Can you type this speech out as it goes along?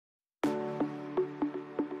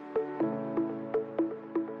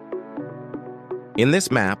In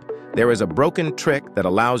this map, there is a broken trick that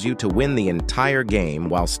allows you to win the entire game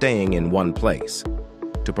while staying in one place.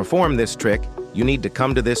 To perform this trick, you need to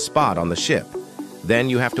come to this spot on the ship. Then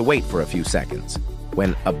you have to wait for a few seconds.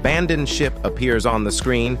 When abandoned ship appears on the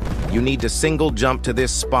screen, you need to single jump to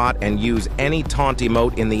this spot and use any taunt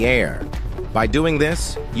emote in the air. By doing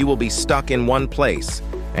this, you will be stuck in one place,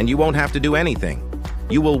 and you won't have to do anything.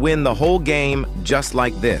 You will win the whole game just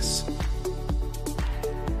like this.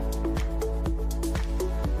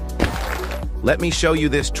 Let me show you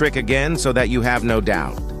this trick again so that you have no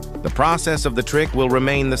doubt. The process of the trick will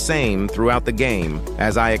remain the same throughout the game,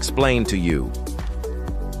 as I explained to you.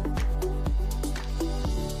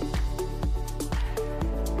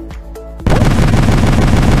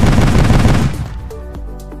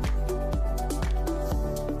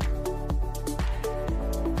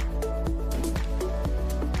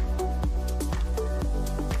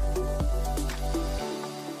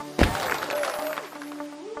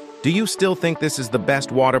 Do you still think this is the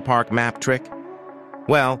best water park map trick?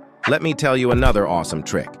 Well, let me tell you another awesome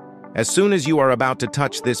trick. As soon as you are about to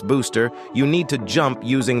touch this booster, you need to jump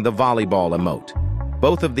using the volleyball emote.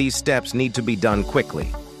 Both of these steps need to be done quickly,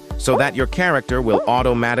 so that your character will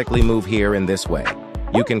automatically move here in this way.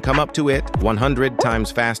 You can come up to it 100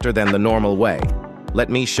 times faster than the normal way.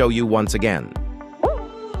 Let me show you once again.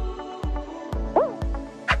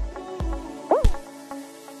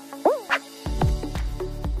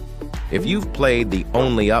 If you've played the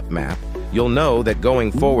Only Up map, you'll know that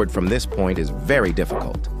going forward from this point is very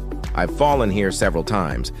difficult. I've fallen here several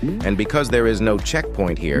times, and because there is no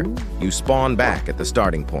checkpoint here, you spawn back at the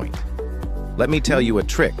starting point. Let me tell you a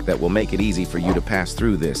trick that will make it easy for you to pass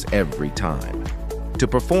through this every time. To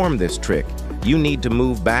perform this trick, you need to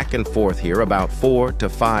move back and forth here about 4 to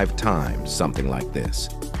 5 times, something like this.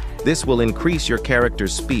 This will increase your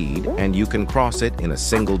character's speed, and you can cross it in a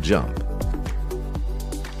single jump.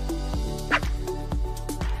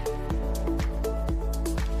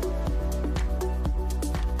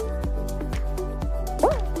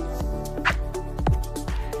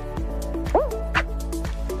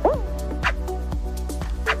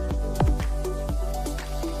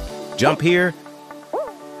 Jump here,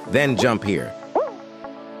 then jump here.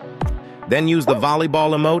 Then use the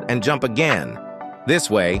volleyball emote and jump again. This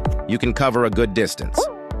way, you can cover a good distance.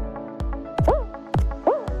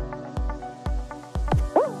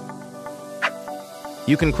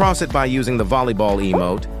 You can cross it by using the volleyball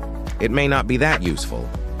emote. It may not be that useful,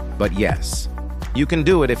 but yes, you can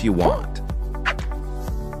do it if you want.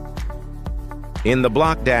 In the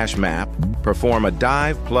block dash map, perform a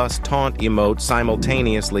dive plus taunt emote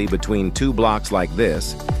simultaneously between 2 blocks like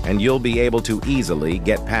this, and you'll be able to easily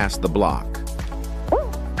get past the block.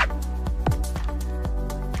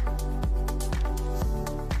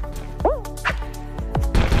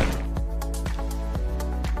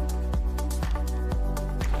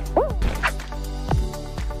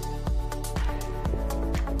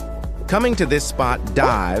 Coming to this spot,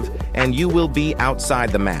 dive, and you will be outside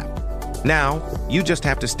the map. Now, you just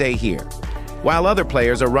have to stay here. While other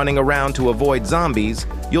players are running around to avoid zombies,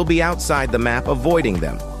 you'll be outside the map avoiding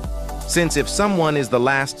them. Since if someone is the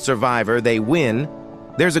last survivor, they win,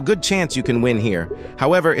 there's a good chance you can win here.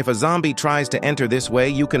 However, if a zombie tries to enter this way,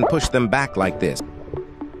 you can push them back like this.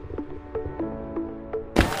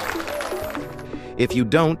 If you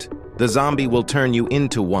don't, the zombie will turn you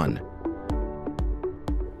into one.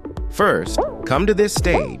 First, come to this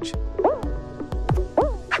stage.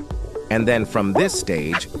 And then from this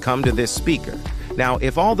stage, come to this speaker. Now,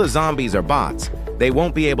 if all the zombies are bots, they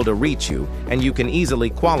won't be able to reach you, and you can easily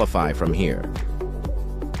qualify from here.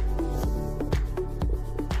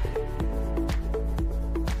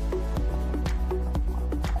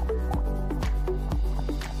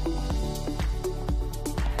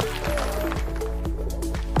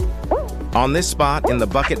 On this spot in the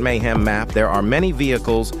Bucket Mayhem map, there are many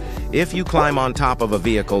vehicles. If you climb on top of a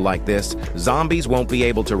vehicle like this, zombies won't be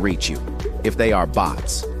able to reach you, if they are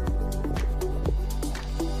bots.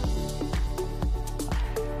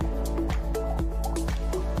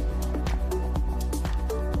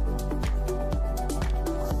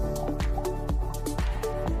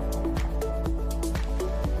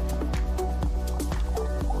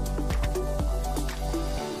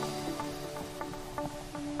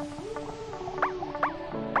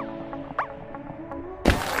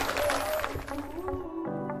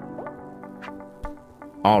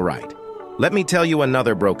 All right, let me tell you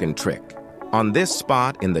another broken trick. On this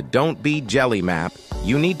spot in the Don't Be Jelly map,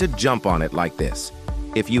 you need to jump on it like this.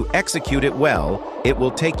 If you execute it well, it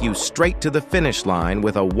will take you straight to the finish line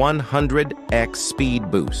with a 100x speed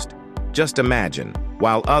boost. Just imagine,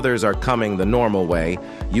 While others are coming the normal way,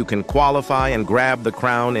 you can qualify and grab the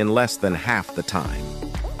crown in less than half the time.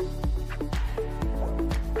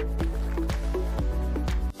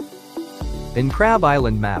 In Crab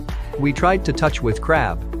Island map, we tried to touch with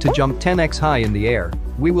crab to jump 10x high in the air.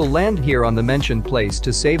 We will land here on the mentioned place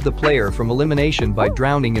to save the player from elimination by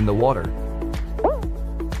drowning in the water.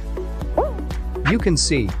 You can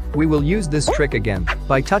see, we will use this trick again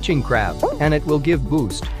by touching crab, and it will give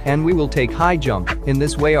boost, and we will take high jump. In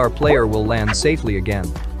this way our player will land safely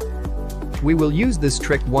again. We will use this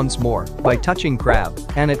trick once more by touching crab,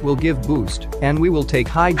 and it will give boost, and we will take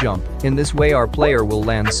high jump. In this way our player will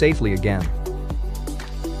land safely again.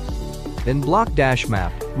 In block dash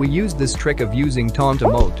map, we use this trick of using taunt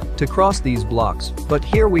emote to cross these blocks, but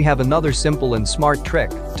here we have another simple and smart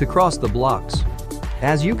trick to cross the blocks.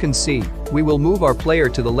 As you can see, we will move our player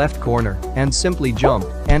to the left corner and simply jump,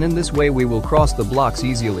 and in this way we will cross the blocks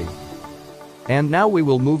easily. And now we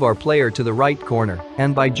will move our player to the right corner,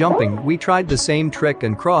 and by jumping we tried the same trick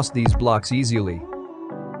and crossed these blocks easily.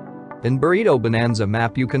 In Burrito Bonanza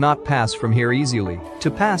map you cannot pass from here easily. To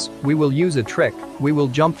pass, we will use a trick. We will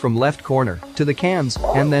jump from left corner to the cans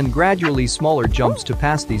and then gradually smaller jumps to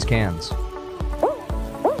pass these cans.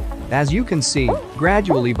 As you can see,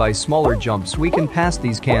 gradually by smaller jumps we can pass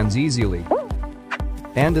these cans easily.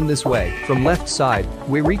 And in this way, from left side,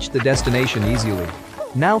 we reach the destination easily.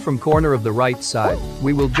 Now from corner of the right side,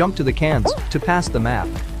 we will jump to the cans to pass the map.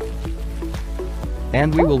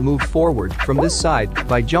 And we will move forward from this side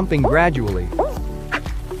by jumping gradually.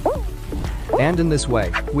 And in this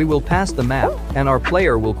way, we will pass the map and our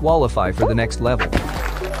player will qualify for the next level.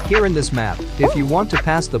 Here in this map, if you want to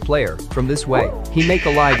pass the player from this way, he may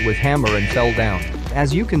collide with hammer and fell down.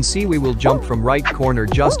 As you can see we will jump from right corner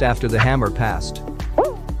just after the hammer passed.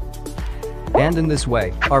 And in this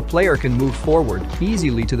way, our player can move forward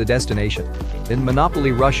easily to the destination. In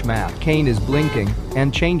Monopoly Rush map, cane is blinking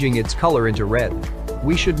and changing its color into red.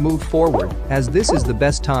 We should move forward, as this is the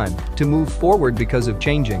best time to move forward because of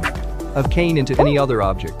changing of cane into any other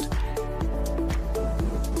object.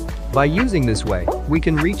 By using this way, we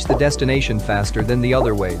can reach the destination faster than the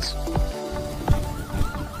other ways.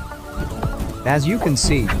 As you can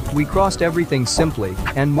see, we crossed everything simply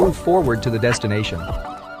and moved forward to the destination.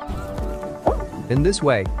 In this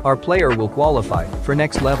way, our player will qualify for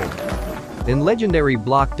next level. In Legendary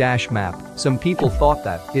Block Dash map, some people thought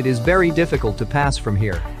that it is very difficult to pass from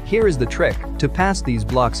here. Here is the trick to pass these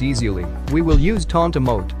blocks easily. We will use taunt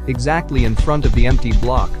emote exactly in front of the empty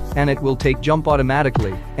block, and it will take jump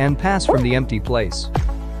automatically and pass from the empty place.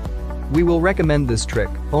 We will recommend this trick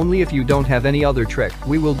only if you don't have any other trick.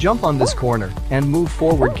 We will jump on this corner and move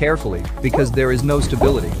forward carefully because there is no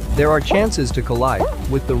stability. There are chances to collide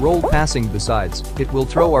with the roll passing. Besides, it will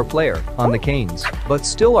throw our player on the canes, but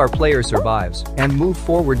still our player survives and move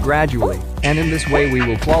forward gradually, and in this way we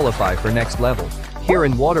will qualify for next level. Here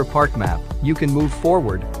in Water Park map, you can move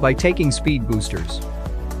forward by taking speed boosters.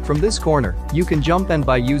 From this corner, you can jump and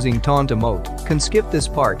by using taunt emote, can skip this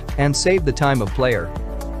part and save the time of player.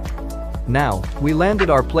 Now, we landed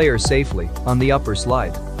our player safely on the upper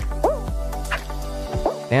slide.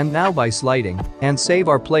 And now by sliding and save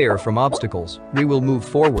our player from obstacles, we will move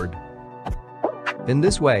forward. In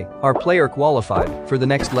this way, our player qualified for the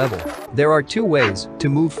next level. There are two ways to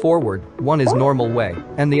move forward, one is normal way,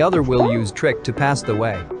 and the other will use trick to pass the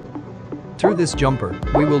way. Through this jumper,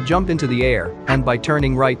 we will jump into the air, and by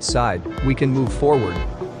turning right side, we can move forward.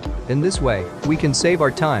 In this way, we can save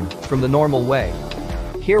our time from the normal way.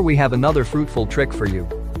 Here we have another fruitful trick for you.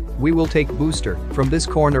 We will take booster from this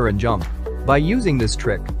corner and jump. By using this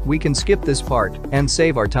trick, we can skip this part and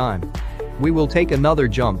save our time. We will take another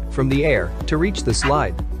jump from the air to reach the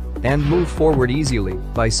slide and move forward easily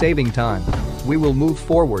by saving time. We will move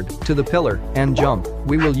forward to the pillar and jump.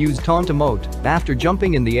 We will use taunt emote after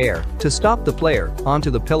jumping in the air to stop the player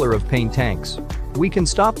onto the pillar of paint tanks. We can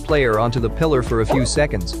stop player onto the pillar for a few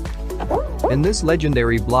seconds. In this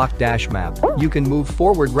Legendary Block Dash map, you can move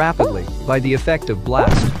forward rapidly by the effect of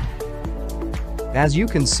blast. As you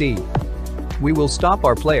can see, we will stop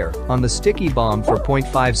our player on the sticky bomb for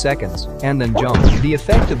 0.5 seconds and then jump. The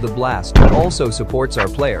effect of the blast also supports our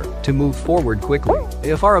player to move forward quickly.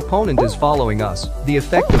 If our opponent is following us, the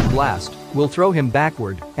effect of blast will throw him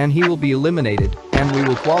backward and he will be eliminated and we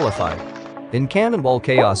will qualify. In Cannonball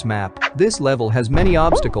Chaos map, this level has many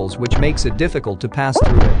obstacles which makes it difficult to pass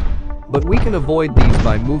through it. But we can avoid these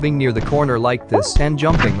by moving near the corner like this and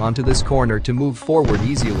jumping onto this corner to move forward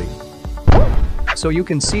easily. So you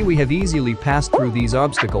can see we have easily passed through these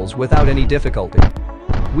obstacles without any difficulty.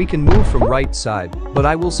 We can move from right side, but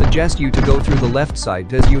I will suggest you to go through the left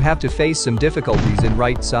side as you have to face some difficulties in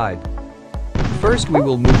right side. First we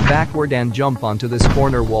will move backward and jump onto this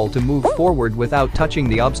corner wall to move forward without touching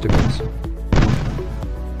the obstacles.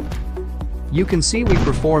 You can see we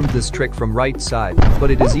performed this trick from right side, but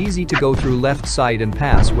it is easy to go through left side and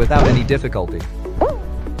pass without any difficulty.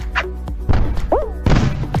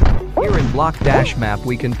 Here in block dash map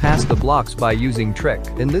we can pass the blocks by using trick.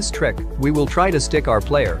 In this trick, we will try to stick our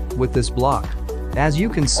player with this block. As you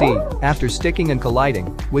can see, after sticking and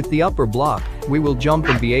colliding with the upper block, we will jump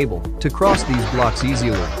and be able to cross these blocks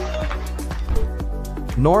easily.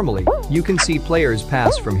 Normally, you can see players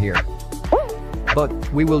pass from here. But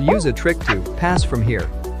we will use a trick to pass from here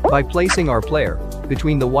by placing our player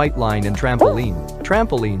between the white line and trampoline.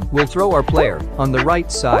 Trampoline will throw our player on the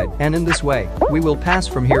right side, and in this way, we will pass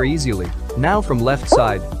from here easily. Now from left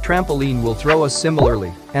side, trampoline will throw us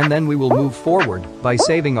similarly, and then we will move forward by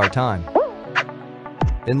saving our time.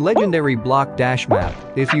 In legendary block dash map,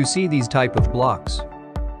 if you see these type of blocks,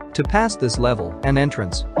 to pass this level and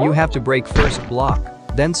entrance, you have to break first block,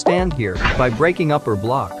 then stand here by breaking upper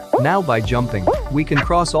block. Now by jumping, we can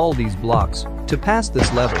cross all these blocks to pass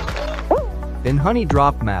this level. In honey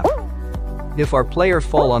drop map, if our player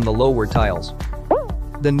fall on the lower tiles,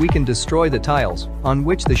 then we can destroy the tiles on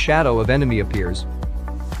which the shadow of enemy appears.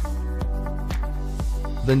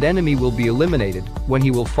 Then the enemy will be eliminated when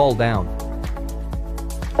he will fall down.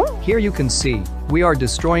 Here you can see, we are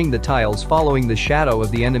destroying the tiles following the shadow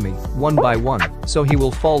of the enemy, one by one, so he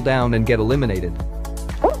will fall down and get eliminated.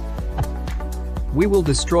 We will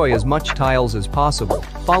destroy as much tiles as possible,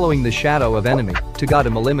 following the shadow of enemy, to get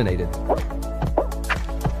him eliminated.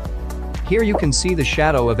 Here you can see the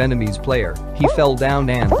shadow of enemy's player, he fell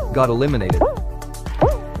down and got eliminated.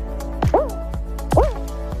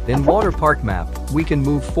 In water park map, we can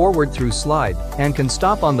move forward through slide and can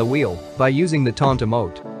stop on the wheel by using the taunt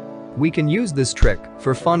emote. We can use this trick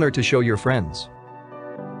for fun or to show your friends.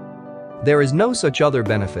 There is no such other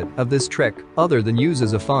benefit of this trick other than use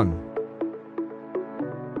as a fun.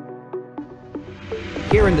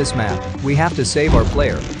 Here in this map, we have to save our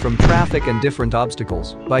player from traffic and different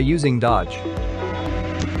obstacles by using dodge.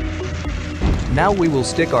 Now we will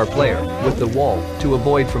stick our player with the wall to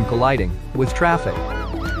avoid from colliding with traffic.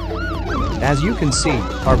 As you can see,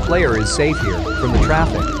 our player is safe here from the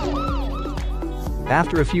traffic.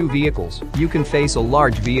 After a few vehicles, you can face a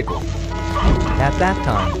large vehicle. At that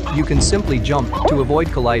time, you can simply jump to avoid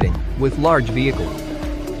colliding with large vehicle.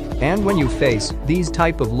 And when you face these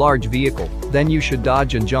type of large vehicle, then you should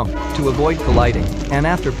dodge and jump to avoid colliding, and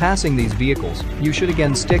after passing these vehicles, you should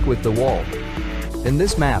again stick with the wall. In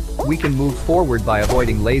this map, we can move forward by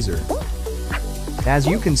avoiding laser. As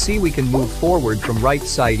you can see, we can move forward from right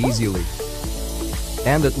side easily.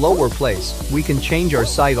 And at lower place, we can change our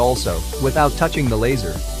side also without touching the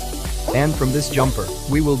laser. And from this jumper,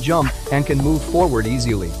 we will jump and can move forward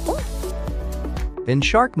easily. In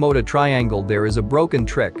Shark Mode Triangle there is a broken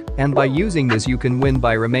trick, and by using this you can win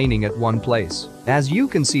by remaining at one place. As you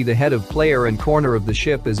can see, the head of player and corner of the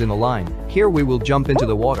ship is in a line. Here we will jump into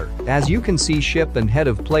the water. As you can see, ship and head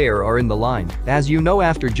of player are in the line. As you know,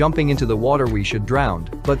 after jumping into the water we should drown,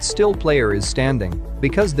 but still player is standing.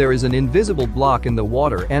 Because there is an invisible block in the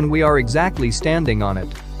water and we are exactly standing on it.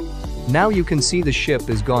 Now you can see the ship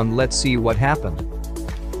is gone. Let's see what happened.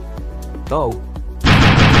 Oh.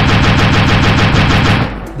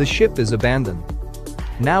 The ship is abandoned.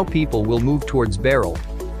 Now people will move towards barrel.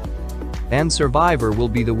 And survivor will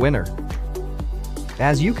be the winner.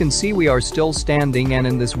 As you can see, we are still standing, and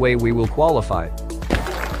in this way we will qualify.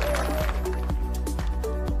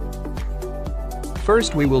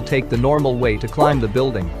 First we will take the normal way to climb the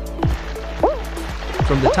building.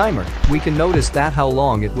 From the timer, we can notice that how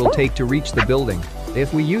long it will take to reach the building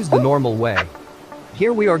if we use the normal way.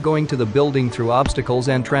 Here we are going to the building through obstacles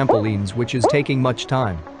and trampolines, which is taking much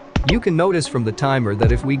time. You can notice from the timer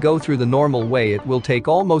that if we go through the normal way it will take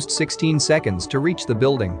almost 16 seconds to reach the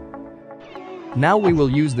building. Now we will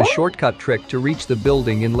use the shortcut trick to reach the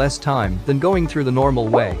building in less time than going through the normal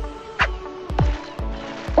way.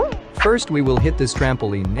 First we will hit this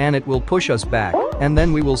trampoline and it will push us back, and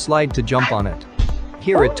then we will slide to jump on it.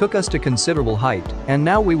 Here it took us to considerable height, and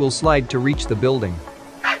now we will slide to reach the building.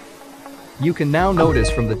 You can now notice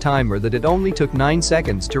from the timer that it only took 9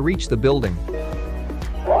 seconds to reach the building.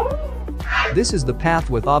 This is the path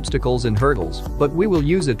with obstacles and hurdles, but we will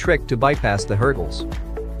use a trick to bypass the hurdles.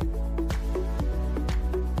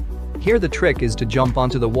 Here the trick is to jump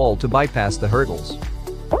onto the wall to bypass the hurdles.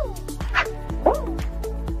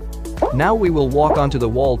 Now we will walk onto the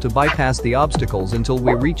wall to bypass the obstacles until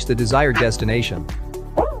we reach the desired destination.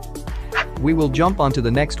 We will jump onto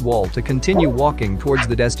the next wall to continue walking towards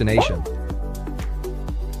the destination.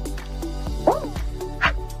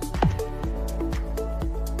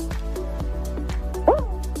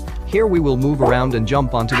 Here we will move around and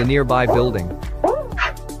jump onto the nearby building.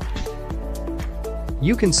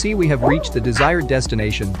 You can see we have reached the desired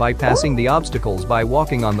destination by passing the obstacles by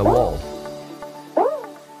walking on the wall.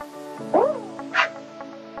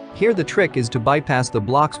 Here the trick is to bypass the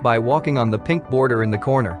blocks by walking on the pink border in the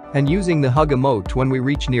corner and using the hug emote when we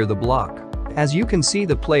reach near the block. As you can see,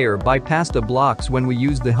 the player bypassed the blocks when we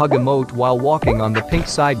use the hug emote while walking on the pink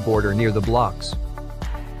side border near the blocks.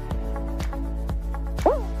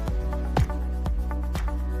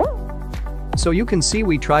 So you can see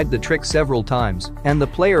we tried the trick several times, and the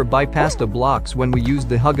player bypassed the blocks when we used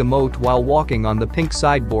the hug emote while walking on the pink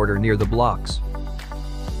side border near the blocks.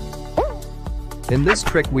 In this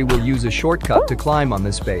trick we will use a shortcut to climb on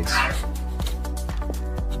this space.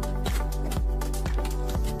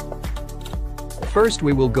 First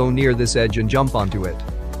we will go near this edge and jump onto it.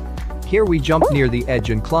 Here we jumped near the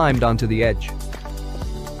edge and climbed onto the edge.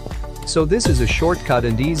 So this is a shortcut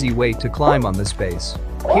and easy way to climb on the space.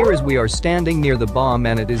 Here as we are standing near the bomb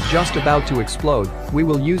and it is just about to explode, we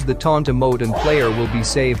will use the taunt emote and player will be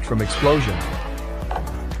saved from explosion.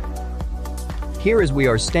 Here as we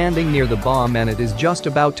are standing near the bomb and it is just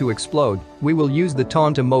about to explode, we will use the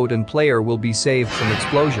taunt emote and player will be saved from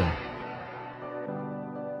explosion.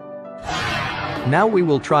 Now we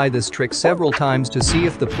will try this trick several times to see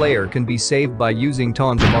if the player can be saved by using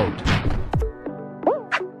taunt emote.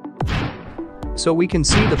 So we can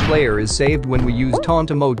see the player is saved when we use taunt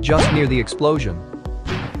emote just near the explosion.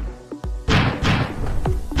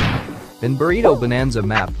 In Burrito Bonanza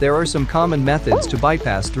map there are some common methods to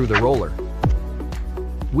bypass through the roller.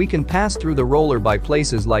 We can pass through the roller by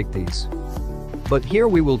places like these. But here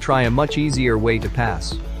we will try a much easier way to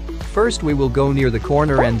pass. First we will go near the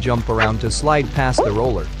corner and jump around to slide past the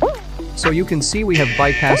roller. So you can see we have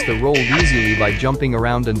bypassed the roll easily by jumping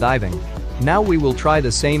around and diving. Now we will try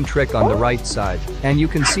the same trick on the right side, and you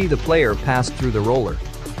can see the player passed through the roller.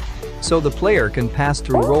 So the player can pass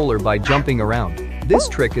through roller by jumping around. This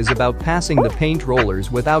trick is about passing the paint rollers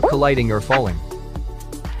without colliding or falling.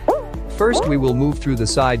 First we will move through the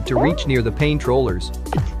side to reach near the paint rollers.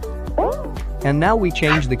 And now we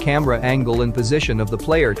change the camera angle and position of the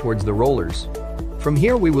player towards the rollers. From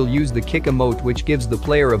here we will use the kick emote which gives the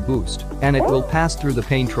player a boost, and it will pass through the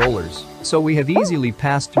paint rollers. So we have easily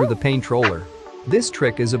passed through the paint roller. This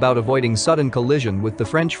trick is about avoiding sudden collision with the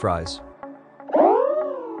French fries.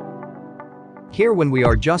 Here when we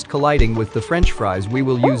are just colliding with the French fries we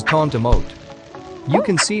will use taunt emote. You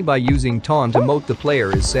can see by using taunt emote the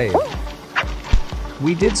player is saved.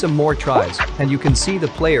 We did some more tries, and you can see the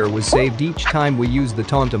player was saved each time we used the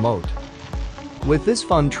taunt emote. With this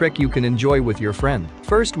fun trick you can enjoy with your friend.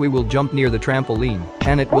 First we will jump near the trampoline,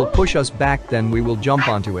 and it will push us back, then we will jump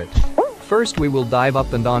onto it. First we will dive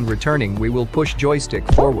up and on returning we will push joystick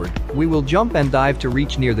forward. We will jump and dive to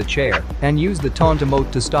reach near the chair, and use the taunt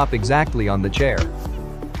emote to stop exactly on the chair.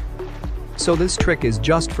 So this trick is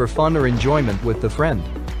just for fun or enjoyment with the friend.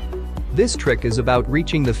 This trick is about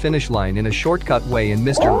reaching the finish line in a shortcut way in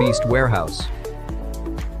Mr. Beast warehouse.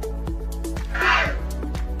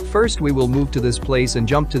 First we will move to this place and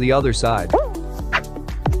jump to the other side.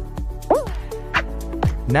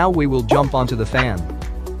 Now we will jump onto the fan.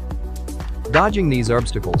 Dodging these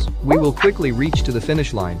obstacles, we will quickly reach to the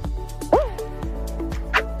finish line.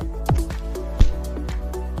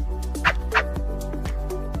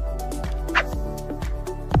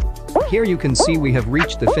 Here you can see we have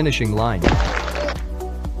reached the finishing line.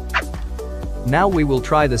 Now we will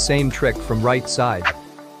try the same trick from right side.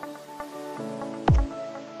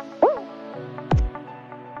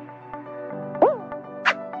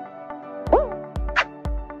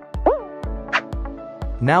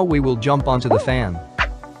 Now we will jump onto the fan.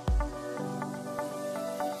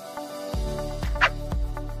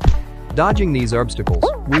 Dodging these obstacles,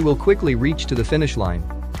 we will quickly reach to the finish line.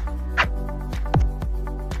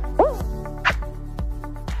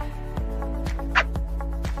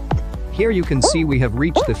 Here you can see we have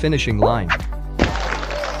reached the finishing line.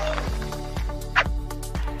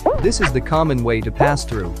 This is the common way to pass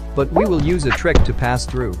through, but we will use a trick to pass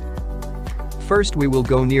through. First we will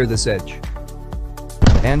go near this edge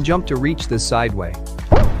and jump to reach this sideway.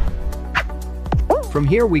 From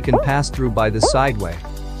here we can pass through by this sideway.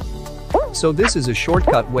 So this is a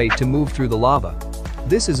shortcut way to move through the lava.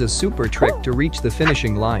 This is a super trick to reach the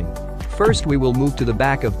finishing line. First we will move to the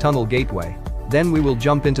back of tunnel gateway. Then we will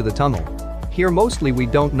jump into the tunnel. Here mostly we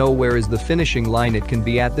don't know where is the finishing line, it can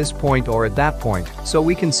be at this point or at that point, so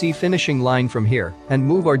we can see finishing line from here and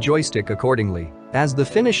move our joystick accordingly. As the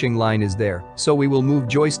finishing line is there, so we will move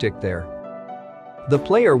joystick there. The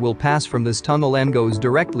player will pass from this tunnel and goes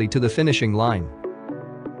directly to the finishing line.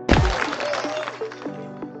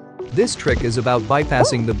 This trick is about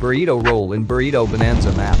bypassing the burrito roll in Burrito Bonanza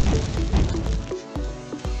map.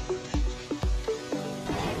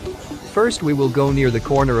 First we will go near the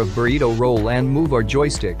corner of burrito roll and move our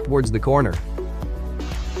joystick towards the corner.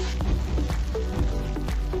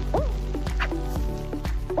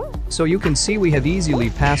 So you can see we have easily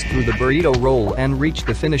passed through the burrito roll and reached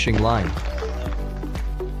the finishing line.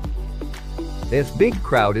 If big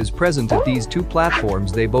crowd is present at these two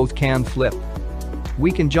platforms, they both can flip.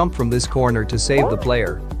 We can jump from this corner to save the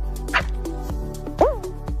player.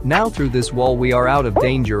 Now through this wall we are out of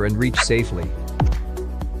danger and reach safely.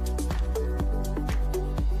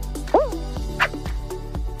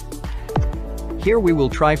 Here we will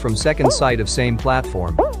try from second side of same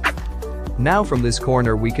platform. Now from this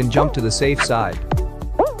corner we can jump to the safe side.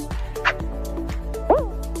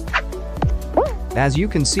 As you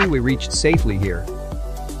can see we reached safely here.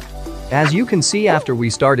 As you can see after we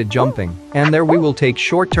started jumping, and there we will take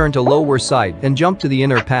short turn to lower side and jump to the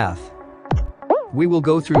inner path. We will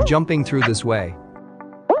go through jumping through this way.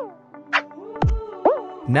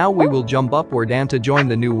 Now we will jump upward and to join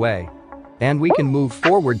the new way. And we can move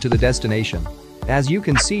forward to the destination. As you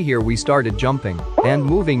can see here we started jumping, and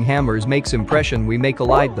moving hammers makes impression we may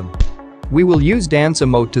collide them. We will use dance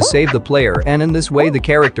emote to save the player, and in this way the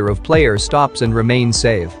character of player stops and remains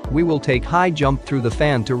safe. We will take high jump through the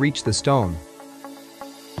fan to reach the stone.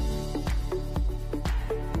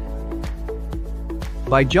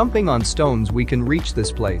 By jumping on stones we can reach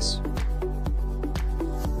this place.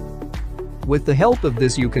 With the help of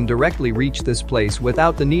this you can directly reach this place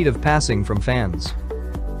without the need of passing from fans.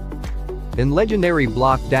 In legendary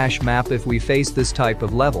block dash map if we face this type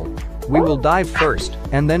of level, we will dive first,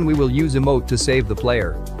 and then we will use emote to save the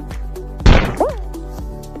player.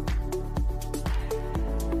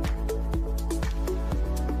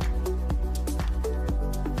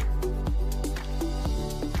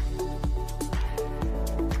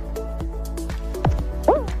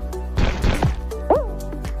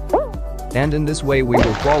 And in this way we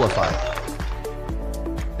will qualify.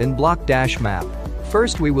 In block dash map,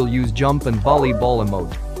 first we will use jump and volleyball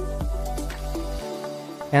emote.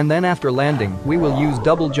 And then after landing, we will use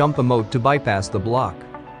double jump emote to bypass the block.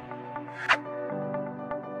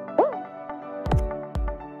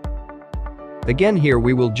 Again here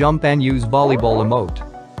we will jump and use volleyball emote.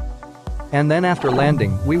 And then after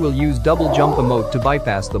landing, we will use double jump emote to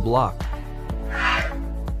bypass the block.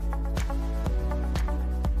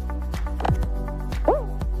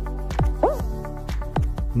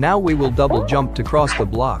 Now we will double jump to cross the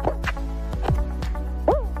block.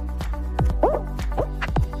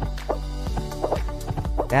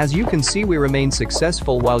 As you can see we remain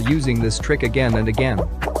successful while using this trick again and again.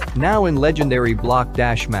 Now in legendary block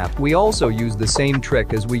dash map we also use the same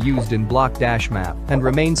trick as we used in block dash map and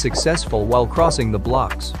remain successful while crossing the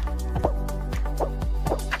blocks.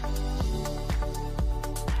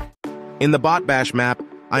 In the bot bash map,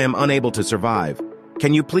 I am unable to survive.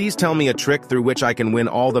 Can you please tell me a trick through which I can win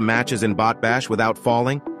all the matches in bot bash without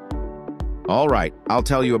falling? Alright, I'll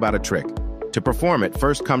tell you about a trick. To perform it,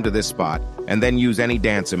 first come to this spot, and then use any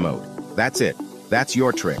dance emote. That's it. That's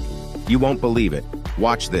your trick. You won't believe it.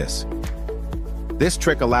 Watch this. This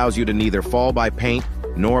trick allows you to neither fall by paint,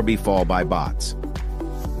 nor be fall by bots.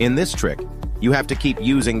 In this trick, you have to keep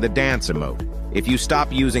using the dance emote. If you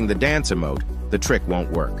stop using the dance emote, the trick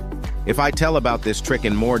won't work. If I tell about this trick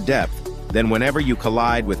in more depth, then whenever you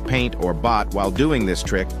collide with paint or bot while doing this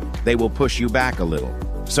trick, they will push you back a little.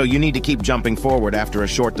 So you need to keep jumping forward after a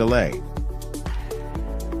short delay.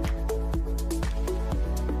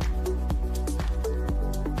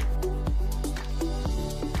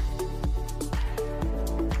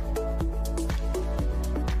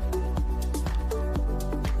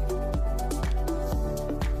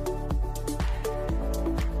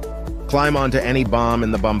 Climb onto any bomb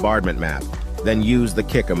in the bombardment map, then use the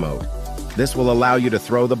kick emote. This will allow you to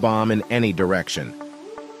throw the bomb in any direction.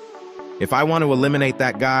 If I want to eliminate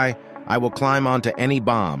that guy, I will climb onto any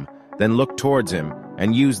bomb, then look towards him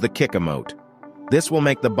and use the kick emote. This will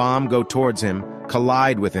make the bomb go towards him,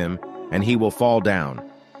 collide with him, and he will fall down.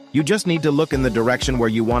 You just need to look in the direction where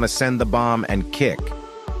you want to send the bomb and kick.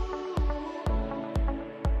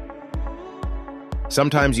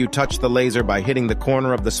 Sometimes you touch the laser by hitting the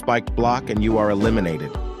corner of the spiked block and you are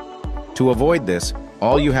eliminated. To avoid this,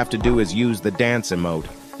 all you have to do is use the dance emote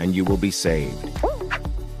and you will be saved.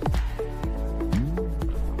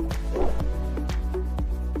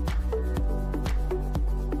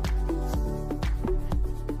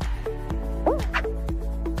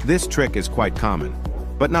 This trick is quite common,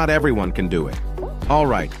 but not everyone can do it.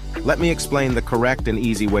 Alright, let me explain the correct and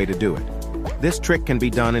easy way to do it. This trick can be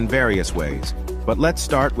done in various ways. But let's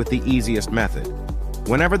start with the easiest method.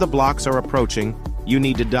 Whenever the blocks are approaching, you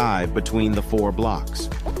need to dive between the 4 blocks.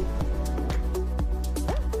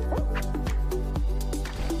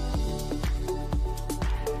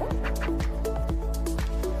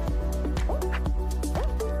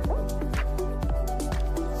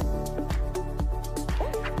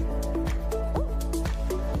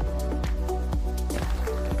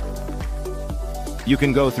 You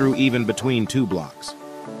can go through even between 2 blocks.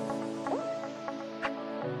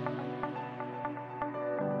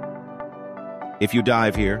 If you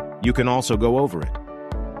dive here, you can also go over it.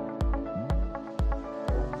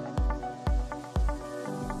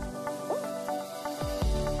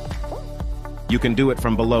 You can do it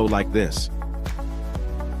from below like this.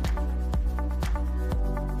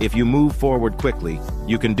 If you move forward quickly,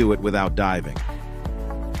 you can do it without diving.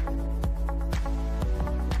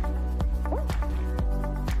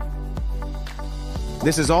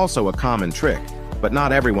 This is also a common trick, but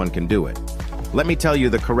not everyone can do it. Let me tell you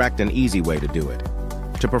the correct and easy way to do it.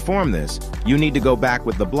 To perform this, you need to go back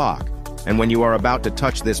with the block, and when you are about to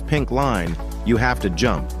touch this pink line, you have to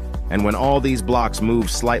jump, and when all these blocks move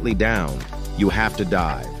slightly down, you have to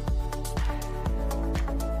dive.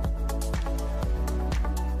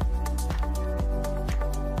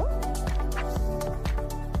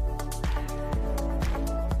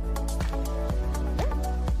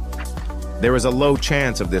 There is a low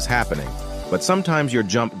chance of this happening, but sometimes your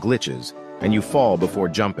jump glitches and you fall before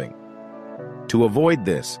jumping. To avoid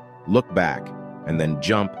this, look back and then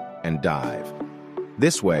jump and dive.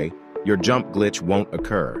 This way, your jump glitch won't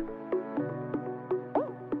occur.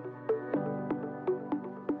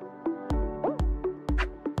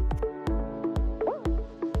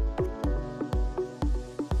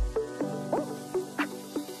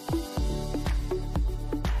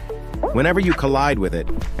 Whenever you collide with it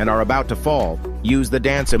and are about to fall, use the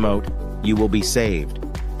dance emote. You will be saved.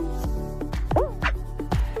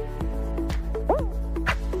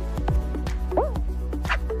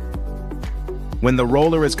 When the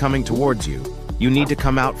roller is coming towards you, you need to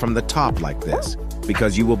come out from the top like this,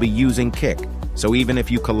 because you will be using kick, so even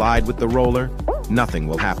if you collide with the roller, nothing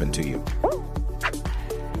will happen to you.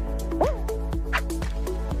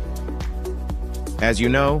 As you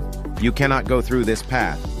know, you cannot go through this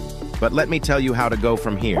path, but let me tell you how to go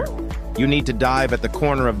from here. You need to dive at the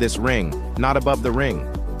corner of this ring, not above the ring.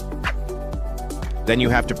 Then you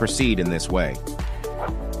have to proceed in this way.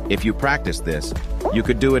 If you practice this, you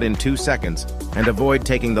could do it in 2 seconds and avoid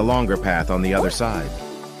taking the longer path on the other side.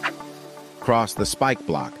 Cross the spike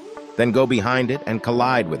block, then go behind it and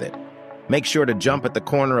collide with it. Make sure to jump at the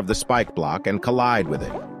corner of the spike block and collide with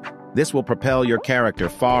it. This will propel your character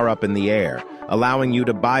far up in the air, allowing you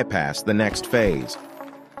to bypass the next phase.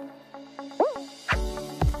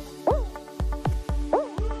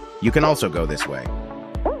 You can also go this way.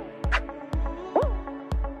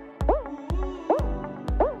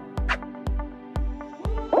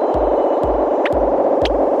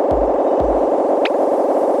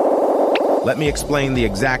 Let me explain the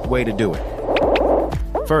exact way to do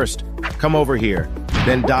it. First, come over here,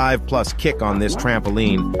 then dive plus kick on this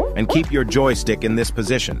trampoline and keep your joystick in this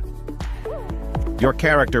position. Your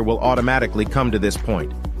character will automatically come to this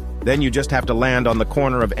point. Then you just have to land on the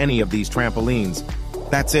corner of any of these trampolines.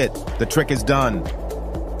 That's it. The trick is done.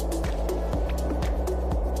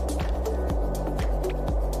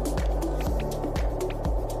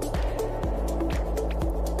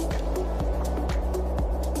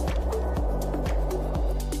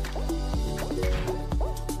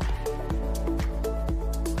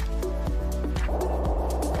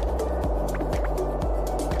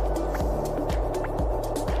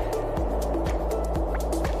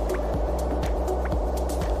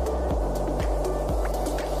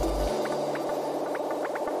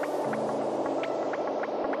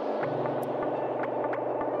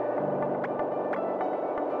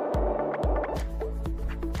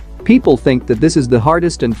 People think that this is the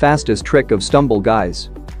hardest and fastest trick of Stumble Guys.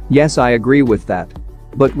 Yes, I agree with that.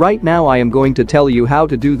 But right now I am going to tell you how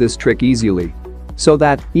to do this trick easily, so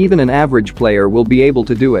that even an average player will be able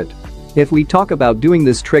to do it. If we talk about doing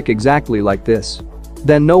this trick exactly like this,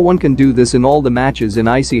 then no one can do this in all the matches in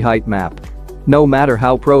Icy Height map, no matter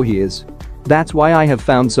how pro he is. That's why I have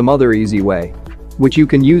found some other easy way, which you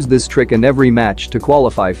can use this trick in every match to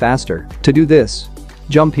qualify faster. To do this,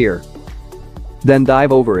 jump here, then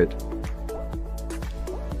dive over it.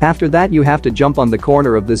 After that you have to jump on the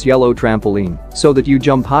corner of this yellow trampoline so that you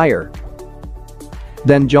jump higher.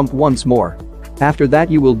 Then jump once more. After that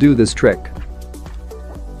you will do this trick.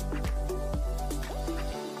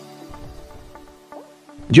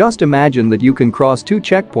 Just imagine that you can cross 2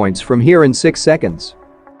 checkpoints from here in 6 seconds.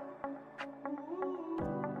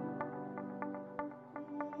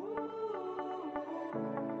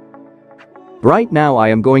 Right now I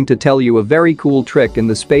am going to tell you a very cool trick in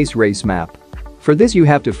the space race map. For this you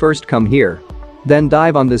have to first come here. Then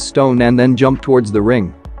dive on this stone and then jump towards the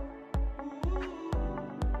ring.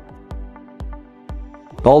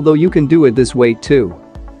 Although you can do it this way too.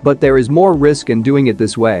 But there is more risk in doing it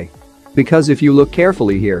this way. Because if you look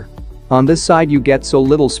carefully here. On this side you get so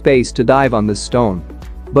little space to dive on this stone.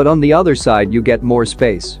 But on the other side you get more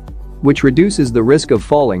space. Which reduces the risk of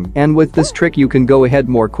falling, and with this trick you can go ahead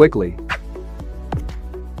more quickly.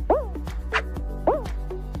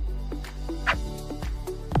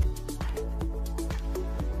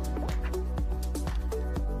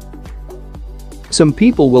 Some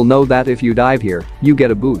people will know that if you dive here, you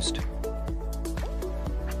get a boost.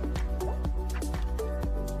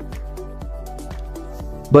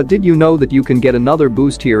 But did you know that you can get another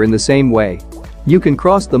boost here in the same way? You can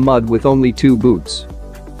cross the mud with only 2 boots.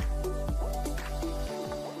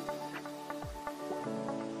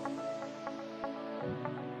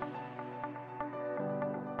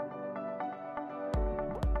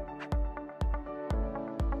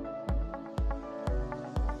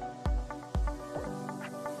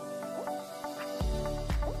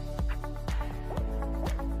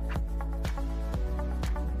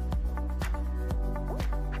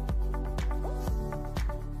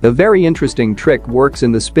 A very interesting trick works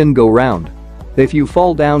in the spin go round. If you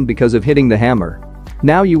fall down because of hitting the hammer.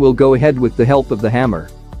 Now you will go ahead with the help of the hammer.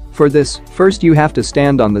 For this, first you have to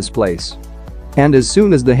stand on this place. And as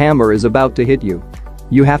soon as the hammer is about to hit you,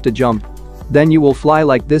 you have to jump. Then you will fly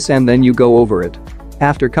like this and then you go over it.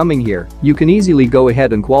 After coming here, you can easily go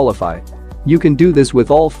ahead and qualify. You can do this with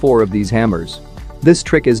all 4 of these hammers. This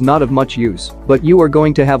trick is not of much use, but you are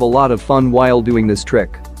going to have a lot of fun while doing this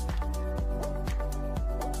trick.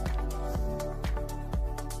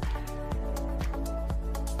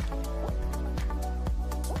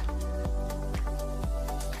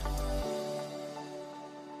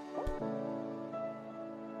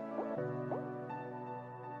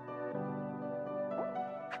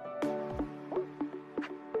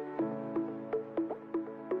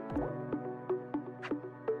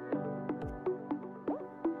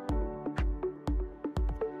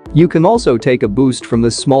 You can also take a boost from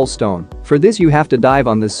this small stone. For this you have to dive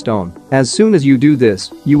on this stone. As soon as you do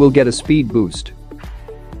this, you will get a speed boost.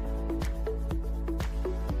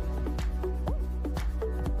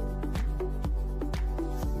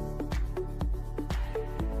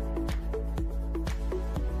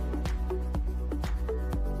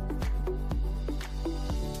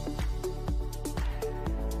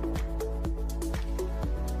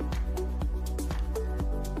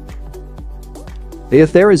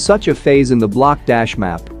 If there is such a phase in the block dash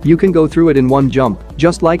map, you can go through it in one jump,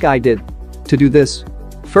 just like I did. To do this,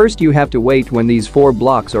 first you have to wait when these 4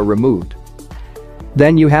 blocks are removed.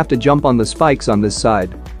 Then you have to jump on the spikes on this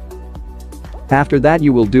side. After that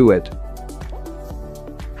you will do it.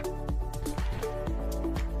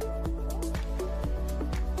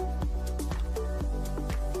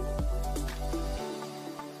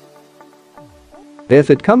 If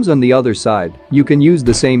it comes on the other side, you can use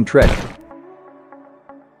the same trick.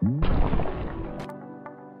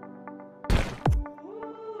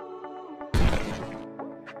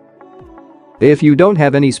 If you don't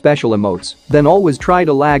have any special emotes, then always try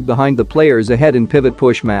to lag behind the players ahead in pivot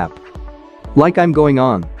push map. Like I'm going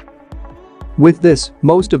on. With this,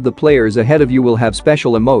 most of the players ahead of you will have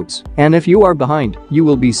special emotes, and if you are behind, you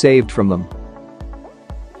will be saved from them.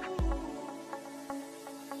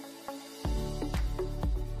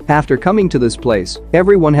 After coming to this place,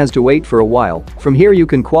 everyone has to wait for a while. From here you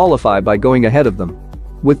can qualify by going ahead of them.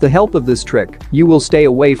 With the help of this trick, you will stay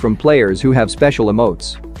away from players who have special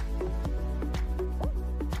emotes.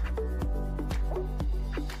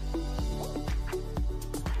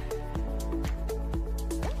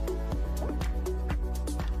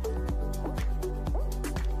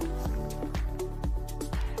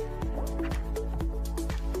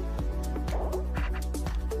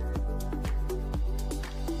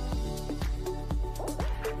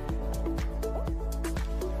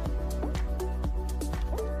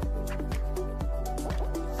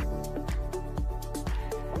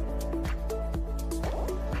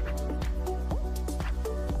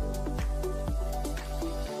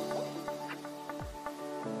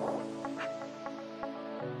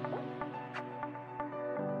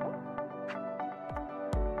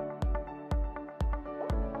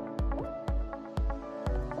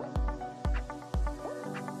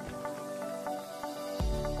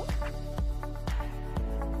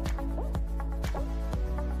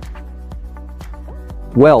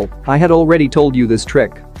 Well, I had already told you this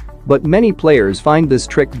trick. But many players find this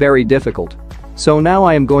trick very difficult. So now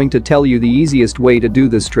I am going to tell you the easiest way to do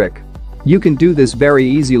this trick. You can do this very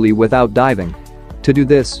easily without diving. To do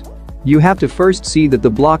this, you have to first see that the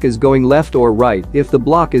block is going left or right. If the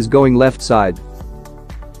block is going left side,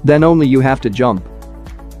 then only you have to jump.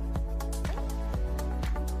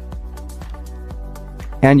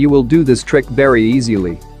 And you will do this trick very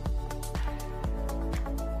easily.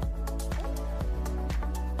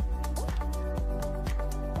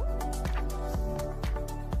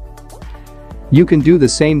 You can do the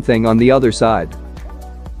same thing on the other side.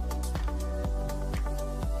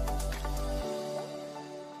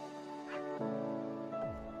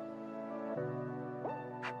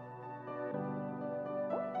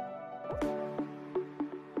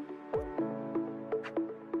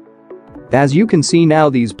 As you can see now,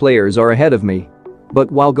 these players are ahead of me. But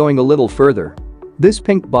while going a little further, this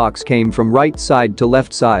pink box came from right side to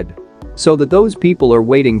left side. So that those people are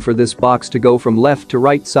waiting for this box to go from left to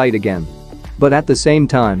right side again. But at the same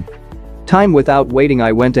time without waiting,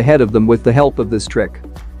 I went ahead of them with the help of this trick.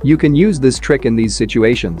 You can use this trick in these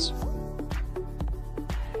situations.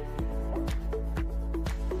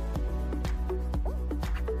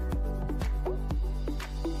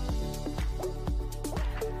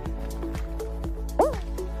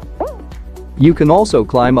 You can also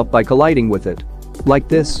climb up by colliding with it. Like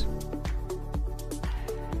this.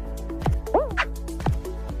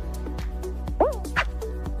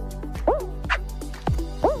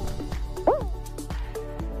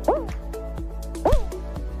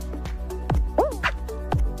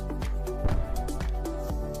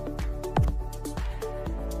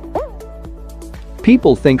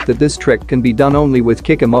 People think that this trick can be done only with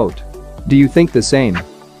kick emote. Do you think the same?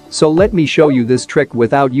 So let me show you this trick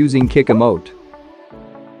without using kick emote.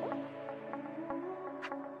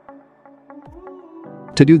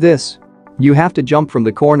 To do this, you have to jump from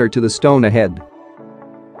the corner to the stone ahead.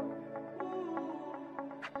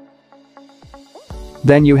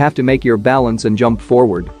 Then you have to make your balance and jump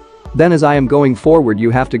forward. Then as I am going forward,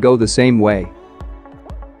 you have to go the same way.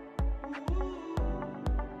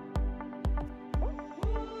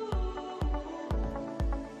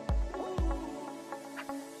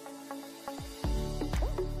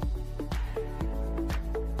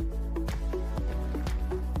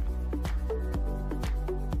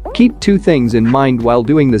 Keep two things in mind while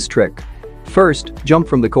doing this trick. First, jump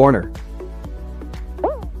from the corner.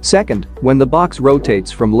 Second, when the box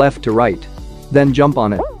rotates from left to right, then jump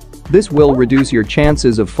on it. This will reduce your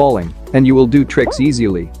chances of falling, and you will do tricks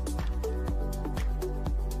easily.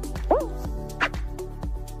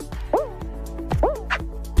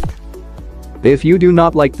 If you do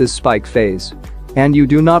not like this spike phase, and you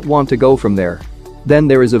do not want to go from there, then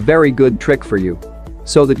there is a very good trick for you.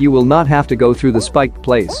 So that you will not have to go through the spiked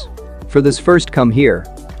place. For this, first come here.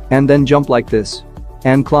 And then jump like this.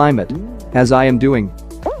 And climb it. As I am doing.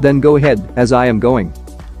 Then go ahead as I am going.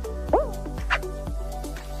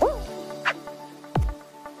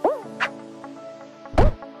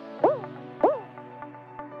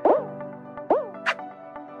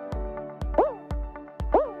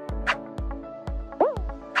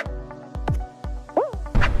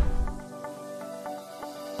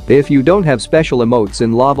 If you don't have special emotes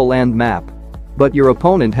in Lava Land map, but your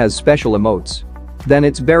opponent has special emotes, then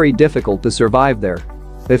it's very difficult to survive there.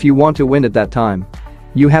 If you want to win at that time,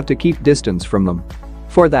 you have to keep distance from them.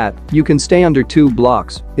 For that, you can stay under 2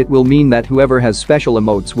 blocks. It will mean that whoever has special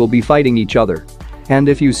emotes will be fighting each other. And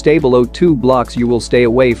if you stay below 2 blocks, you will stay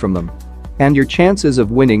away from them. And your chances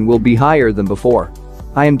of winning will be higher than before.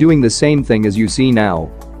 I am doing the same thing as you see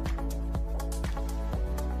now.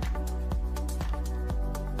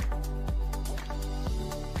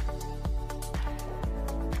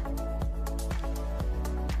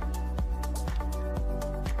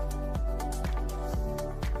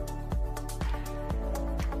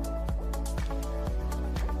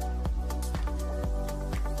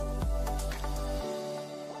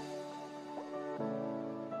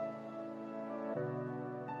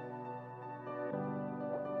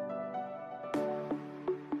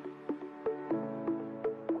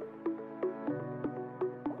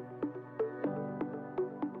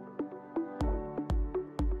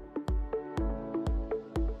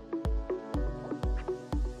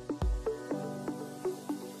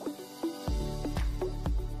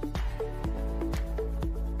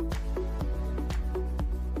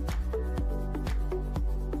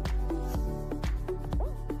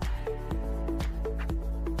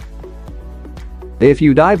 If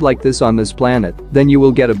you dive like this on this planet, then you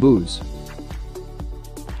will get a boost.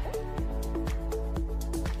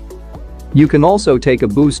 You can also take a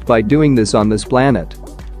boost by doing this on this planet.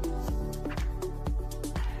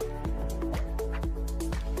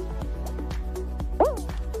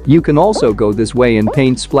 You can also go this way in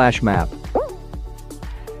Paint Splash map.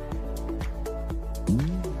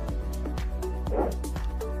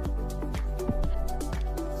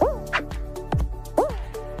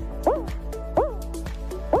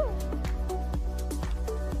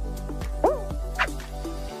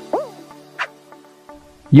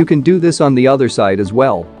 You can do this on the other side as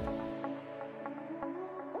well.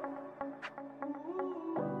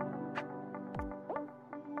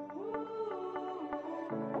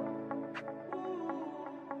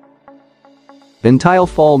 In Tile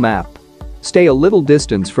Fall map, stay a little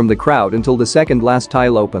distance from the crowd until the second last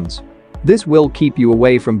tile opens. This will keep you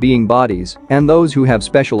away from being bodies and those who have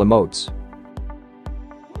special emotes.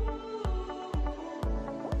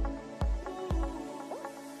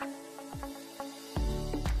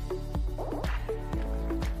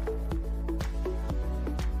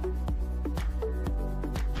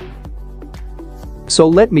 So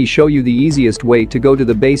let me show you the easiest way to go to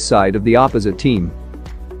the base side of the opposite team.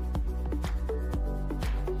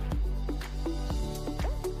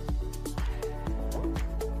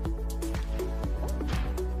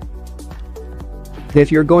 If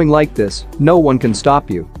you're going like this, no one can stop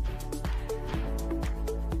you.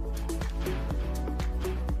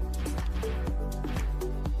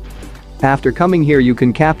 After coming here, you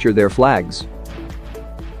can capture their flags.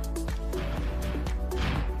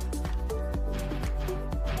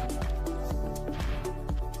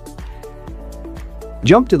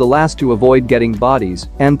 Jump to the last to avoid getting bodies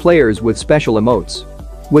and players with special emotes.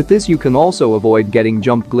 With this you can also avoid getting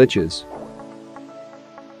jump glitches.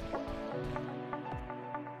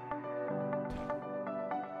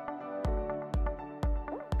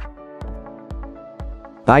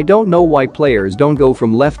 I don't know why players don't go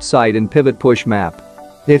from left side in pivot push map.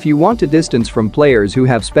 If you want to distance from players who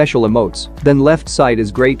have special emotes, then left side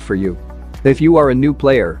is great for you. If you are a new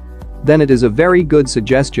player, then it is a very good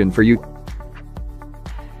suggestion for you.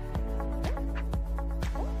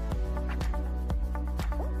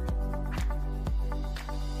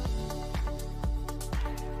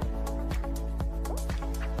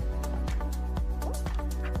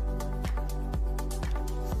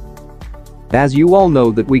 As you all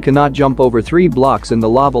know that we cannot jump over 3 blocks in the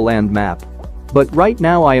lava land map. But right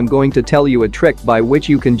now I am going to tell you a trick by which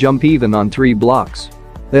you can jump even on 3 blocks.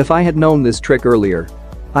 If I had known this trick earlier,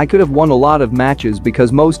 I could have won a lot of matches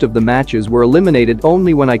because most of the matches were eliminated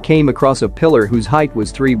only when I came across a pillar whose height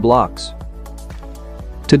was 3 blocks.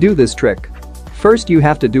 To do this trick, first you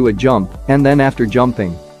have to do a jump, and then after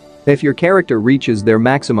jumping, if your character reaches their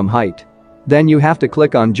maximum height, then you have to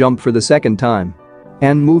click on jump for the second time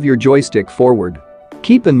and move your joystick forward.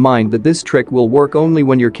 Keep in mind that this trick will work only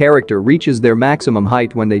when your character reaches their maximum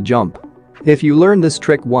height when they jump. If you learn this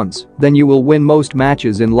trick once, then you will win most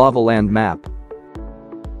matches in Lava Land map.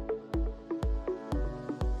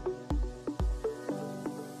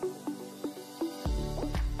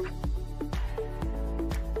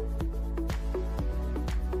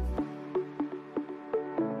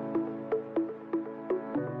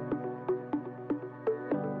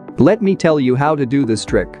 Let me tell you how to do this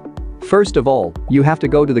trick. First of all, you have to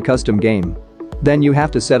go to the custom game. Then you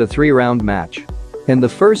have to set a 3-round match. In the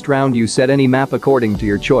first round you set any map according to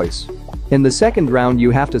your choice. In the second round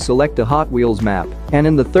you have to select a Hot Wheels map, and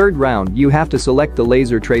in the third round you have to select the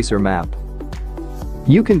Laser Tracer map.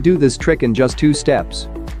 You can do this trick in just 2 steps.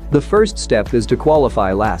 The first step is to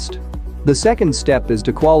qualify last. The second step is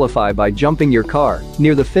to qualify by jumping your car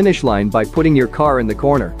near the finish line by putting your car in the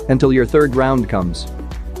corner until your third round comes.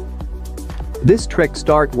 This trick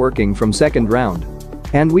start working from second round.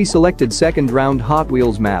 And we selected second round Hot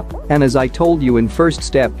Wheels map, and as I told you in first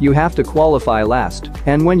step you have to qualify last,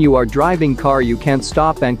 and when you are driving car you can't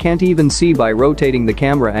stop and can't even see by rotating the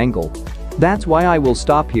camera angle. That's why I will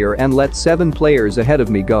stop here and let 7 players ahead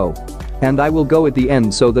of me go. And I will go at the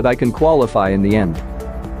end so that I can qualify in the end.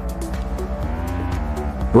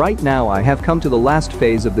 Right now I have come to the last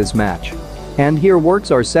phase of this match. And here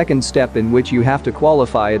works our second step in which you have to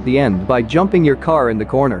qualify at the end by jumping your car in the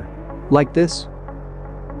corner. Like this.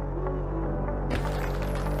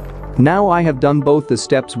 Now I have done both the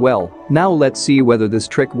steps well, now let's see whether this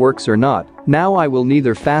trick works or not. Now I will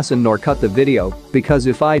neither fasten nor cut the video, because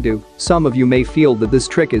if I do, some of you may feel that this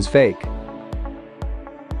trick is fake.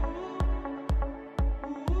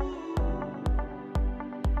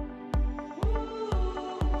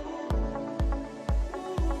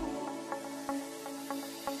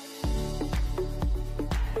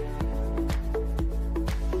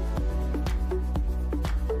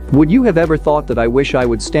 Would you have ever thought that I wish I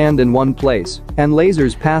would stand in one place and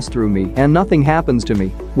lasers pass through me and nothing happens to me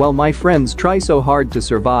while my friends try so hard to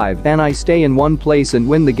survive and I stay in one place and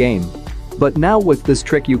win the game? But now with this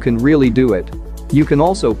trick you can really do it. You can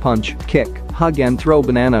also punch, kick, hug and throw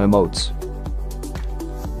banana emotes.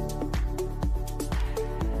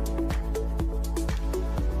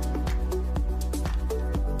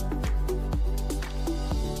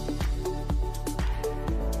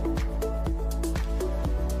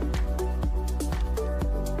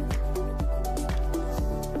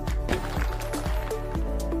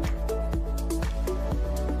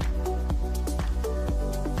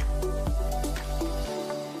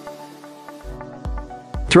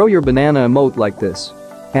 Throw your banana emote like this.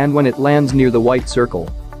 And when it lands near the white circle,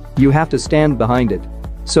 you have to stand behind it,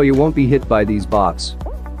 so you won't be hit by these bots.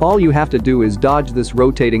 All you have to do is dodge this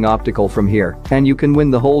rotating optical from here, and you can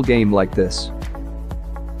win the whole game like this.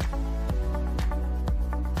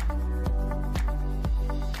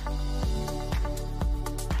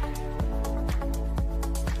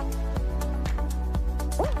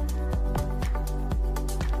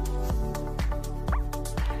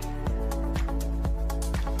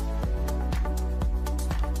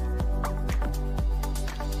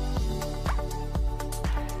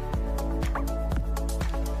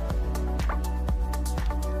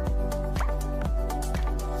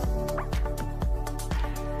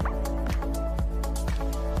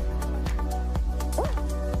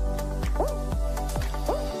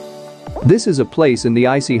 This is a place in the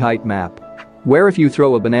icy height map where if you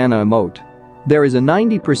throw a banana emote, there is a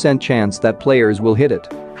 90% chance that players will hit it.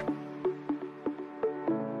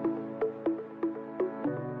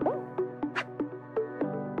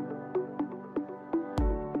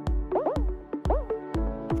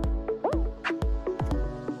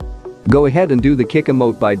 Go ahead and do the kick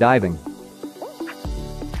emote by diving.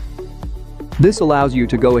 This allows you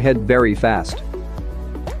to go ahead very fast.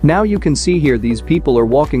 Now you can see here these people are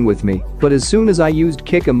walking with me, but as soon as I used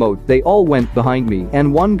kick emote they all went behind me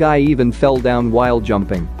and one guy even fell down while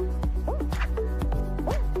jumping.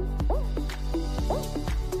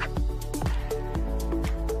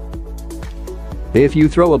 If you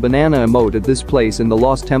throw a banana emote at this place in the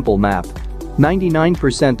Lost Temple map,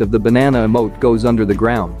 99% of the banana emote goes under the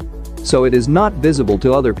ground, so it is not visible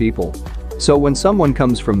to other people. So when someone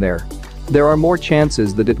comes from there are more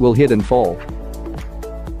chances that it will hit and fall.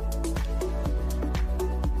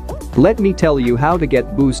 Let me tell you how to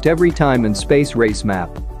get boost every time in Space Race map.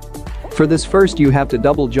 For this first you have to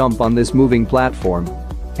double jump on this moving platform.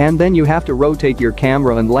 And then you have to rotate your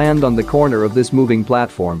camera and land on the corner of this moving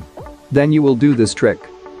platform. Then you will do this trick.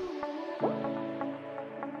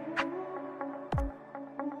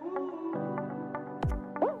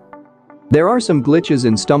 There are some glitches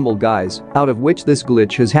in Stumble Guys, out of which this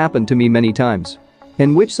glitch has happened to me many times,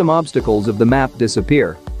 in which some obstacles of the map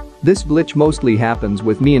disappear. This glitch mostly happens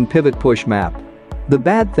with me in Pivot Push map. The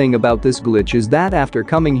bad thing about this glitch is that after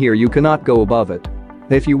coming here you cannot go above it.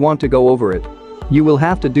 If you want to go over it, you will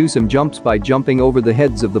have to do some jumps by jumping over the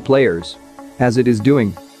heads of the players, as it is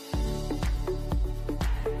doing.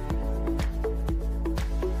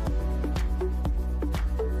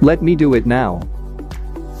 Let me do it now.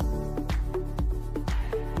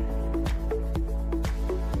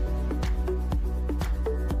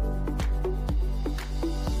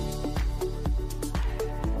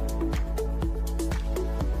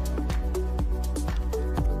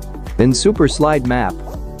 In Super Slide map,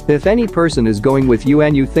 if any person is going with you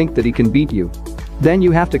and you think that he can beat you, then you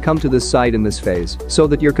have to come to this side in this phase so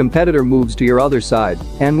that your competitor moves to your other side,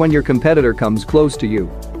 and when your competitor comes close to you,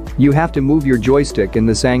 you have to move your joystick in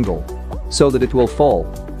this angle so that it will fall.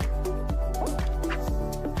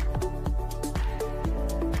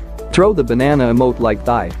 Throw the banana emote like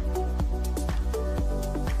that.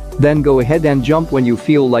 Then go ahead and jump when you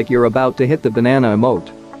feel like you're about to hit the banana emote.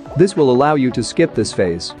 This will allow you to skip this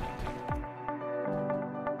phase.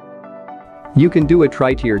 You can do it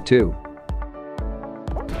right here too.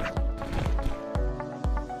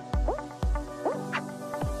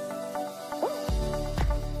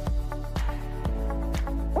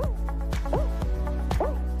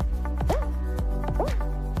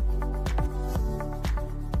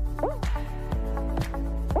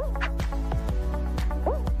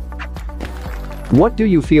 What do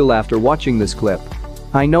you feel after watching this clip?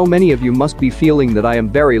 I know many of you must be feeling that I am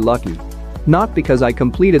very lucky. Not because I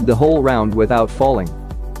completed the whole round without falling.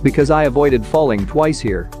 Because I avoided falling twice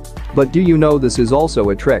here. But do you know this is also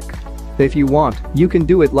a trick? If you want, you can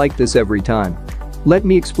do it like this every time. Let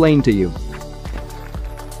me explain to you.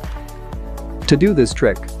 To do this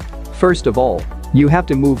trick, first of all, you have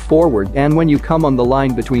to move forward and when you come on the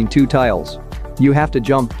line between two tiles, you have to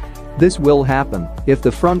jump. This will happen if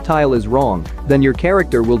the front tile is wrong, then your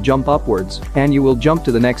character will jump upwards and you will jump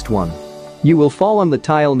to the next one. You will fall on the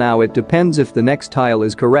tile. Now it depends. If the next tile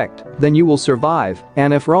is correct, then you will survive,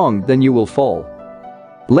 and if wrong, then you will fall.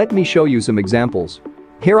 Let me show you some examples.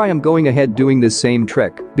 Here I am going ahead doing this same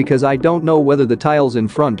trick because I don't know whether the tiles in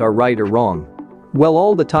front are right or wrong. Well,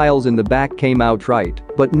 all the tiles in the back came out right,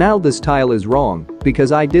 but now this tile is wrong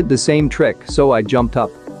because I did the same trick, so I jumped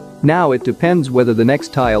up. Now it depends whether the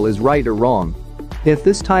next tile is right or wrong. If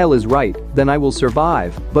this tile is right, then I will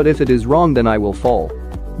survive, but if it is wrong, then I will fall.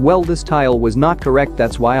 Well, this tile was not correct,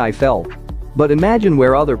 that's why I fell. But imagine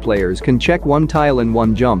where other players can check one tile in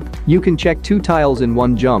one jump. You can check two tiles in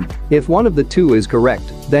one jump. If one of the two is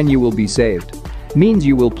correct, then you will be saved. Means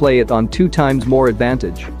you will play it on 2 times more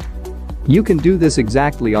advantage. You can do this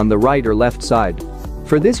exactly on the right or left side.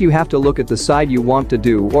 For this you have to look at the side you want to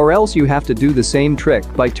do, or else you have to do the same trick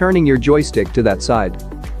by turning your joystick to that side.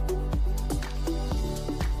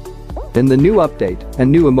 In the new update, a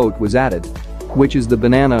new emote was added, which is the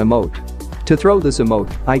banana emote. To throw this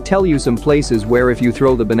emote, I tell you some places where if you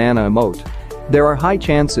throw the banana emote, there are high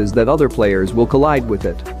chances that other players will collide with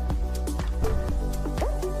it.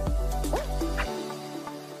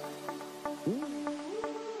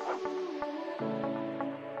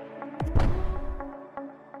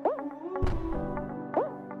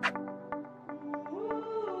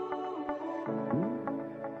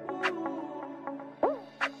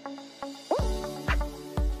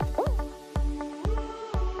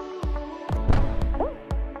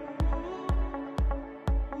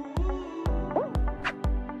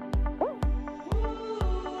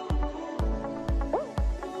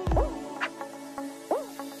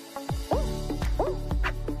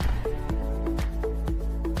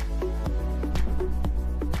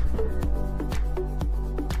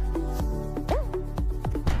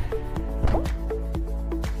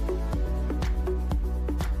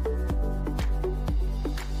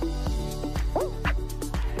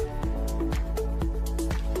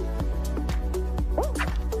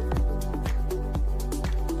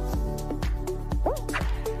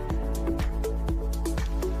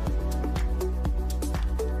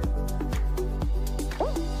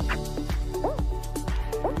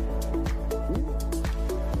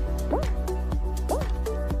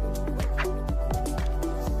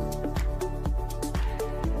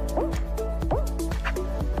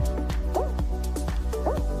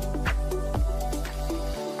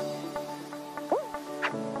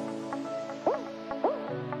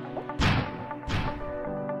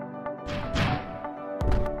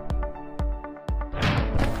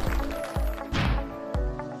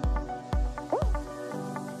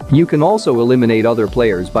 You can also eliminate other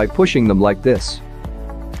players by pushing them like this.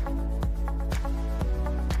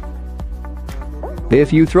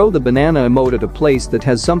 If you throw the banana emote at a place that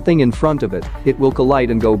has something in front of it, it will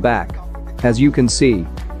collide and go back. As you can see.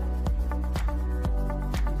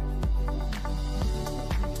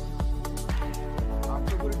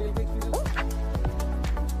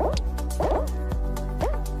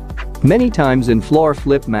 Many times in floor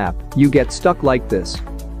flip map, you get stuck like this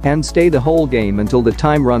and stay the whole game until the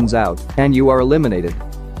time runs out and you are eliminated.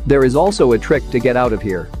 There is also a trick to get out of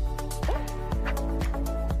here.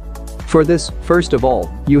 For this, first of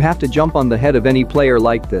all, you have to jump on the head of any player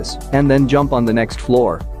like this and then jump on the next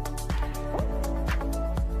floor.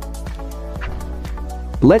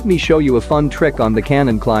 Let me show you a fun trick on the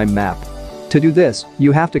cannon climb map. To do this,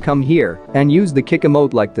 you have to come here and use the kick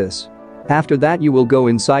emote like this. After that you will go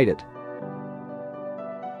inside it.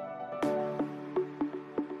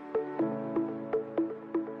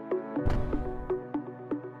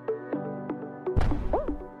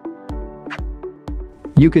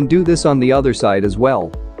 You can do this on the other side as well.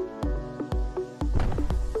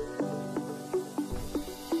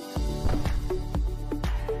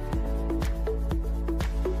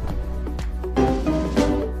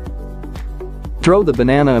 Throw the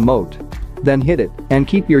banana emote. Then hit it and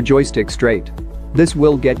keep your joystick straight. This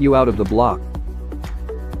will get you out of the block.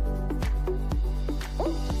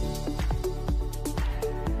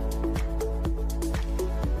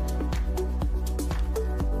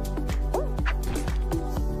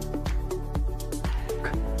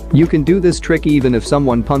 You can do this trick even if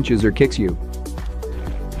someone punches or kicks you.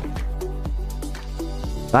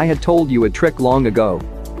 I had told you a trick long ago,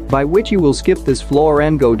 by which you will skip this floor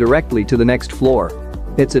and go directly to the next floor.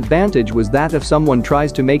 Its advantage was that if someone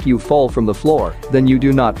tries to make you fall from the floor, then you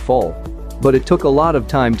do not fall. But it took a lot of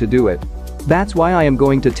time to do it. That's why I am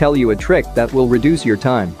going to tell you a trick that will reduce your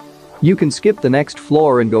time. You can skip the next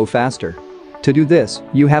floor and go faster. To do this,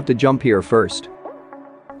 you have to jump here first.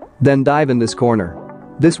 Then dive in this corner.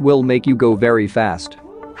 This will make you go very fast.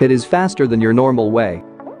 It is faster than your normal way.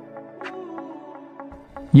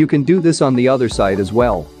 You can do this on the other side as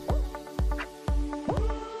well.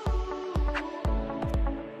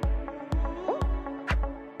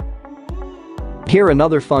 Here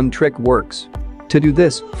another fun trick works. To do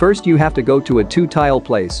this, first you have to go to a 2-tile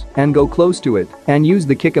place and go close to it and use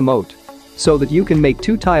the kick emote so that you can make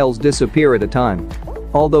 2 tiles disappear at a time.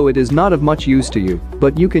 Although it is not of much use to you,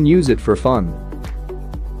 but you can use it for fun.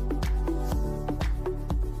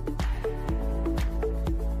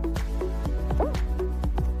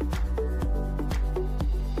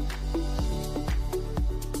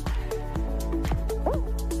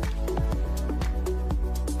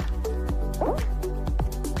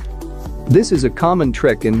 This is a common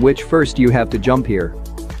trick in which first you have to jump here,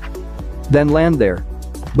 then land there.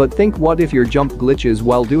 But think, what if your jump glitches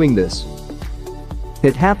while doing this?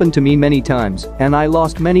 It happened to me many times and I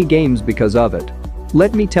lost many games because of it.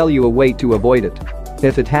 Let me tell you a way to avoid it.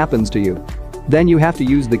 If it happens to you, then you have to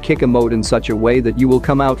use the kick emote in such a way that you will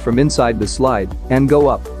come out from inside the slide and go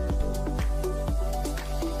up.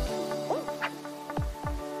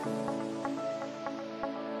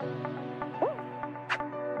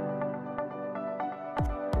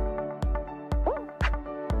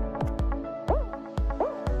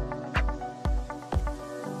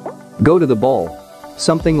 Go to the ball,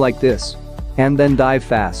 something like this, and then dive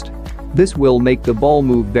fast. This will make the ball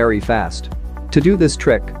move very fast. To do this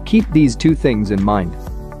trick, keep these 2 things in mind.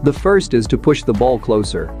 The first is to push the ball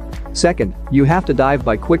closer. Second, you have to dive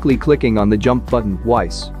by quickly clicking on the jump button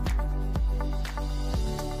twice.